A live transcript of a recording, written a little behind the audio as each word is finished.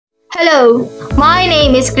Hello, my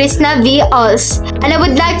name is Krishna V. Ols, and I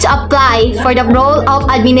would like to apply for the role of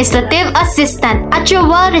Administrative Assistant at your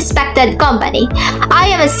well-respected company. I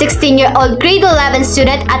am a 16-year-old grade 11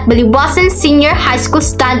 student at Baliwasan Senior High School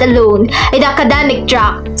standalone in academic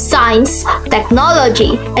track, science,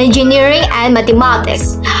 technology, engineering, and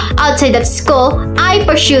mathematics. Outside of school, I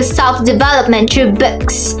pursue self-development through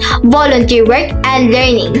books, volunteer work, and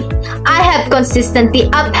learning. I have consistently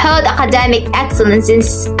upheld academic excellence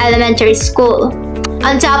since elementary school.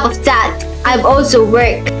 On top of that, I've also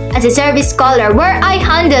worked as a service scholar where I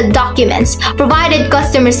handled documents, provided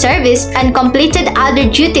customer service, and completed other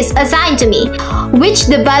duties assigned to me, which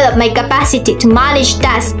developed my capacity to manage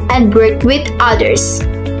tasks and work with others.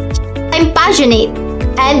 I'm passionate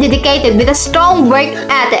and dedicated with a strong work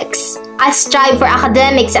ethics. I strive for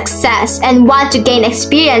academic success and want to gain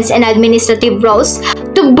experience in administrative roles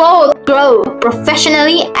to both grow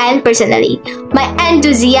professionally and personally. My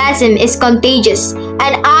enthusiasm is contagious,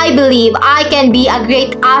 and I believe I can be a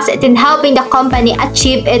great asset in helping the company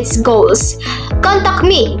achieve its goals. Contact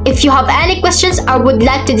me if you have any questions or would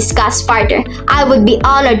like to discuss further. I would be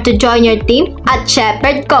honored to join your team at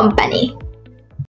Shepherd Company.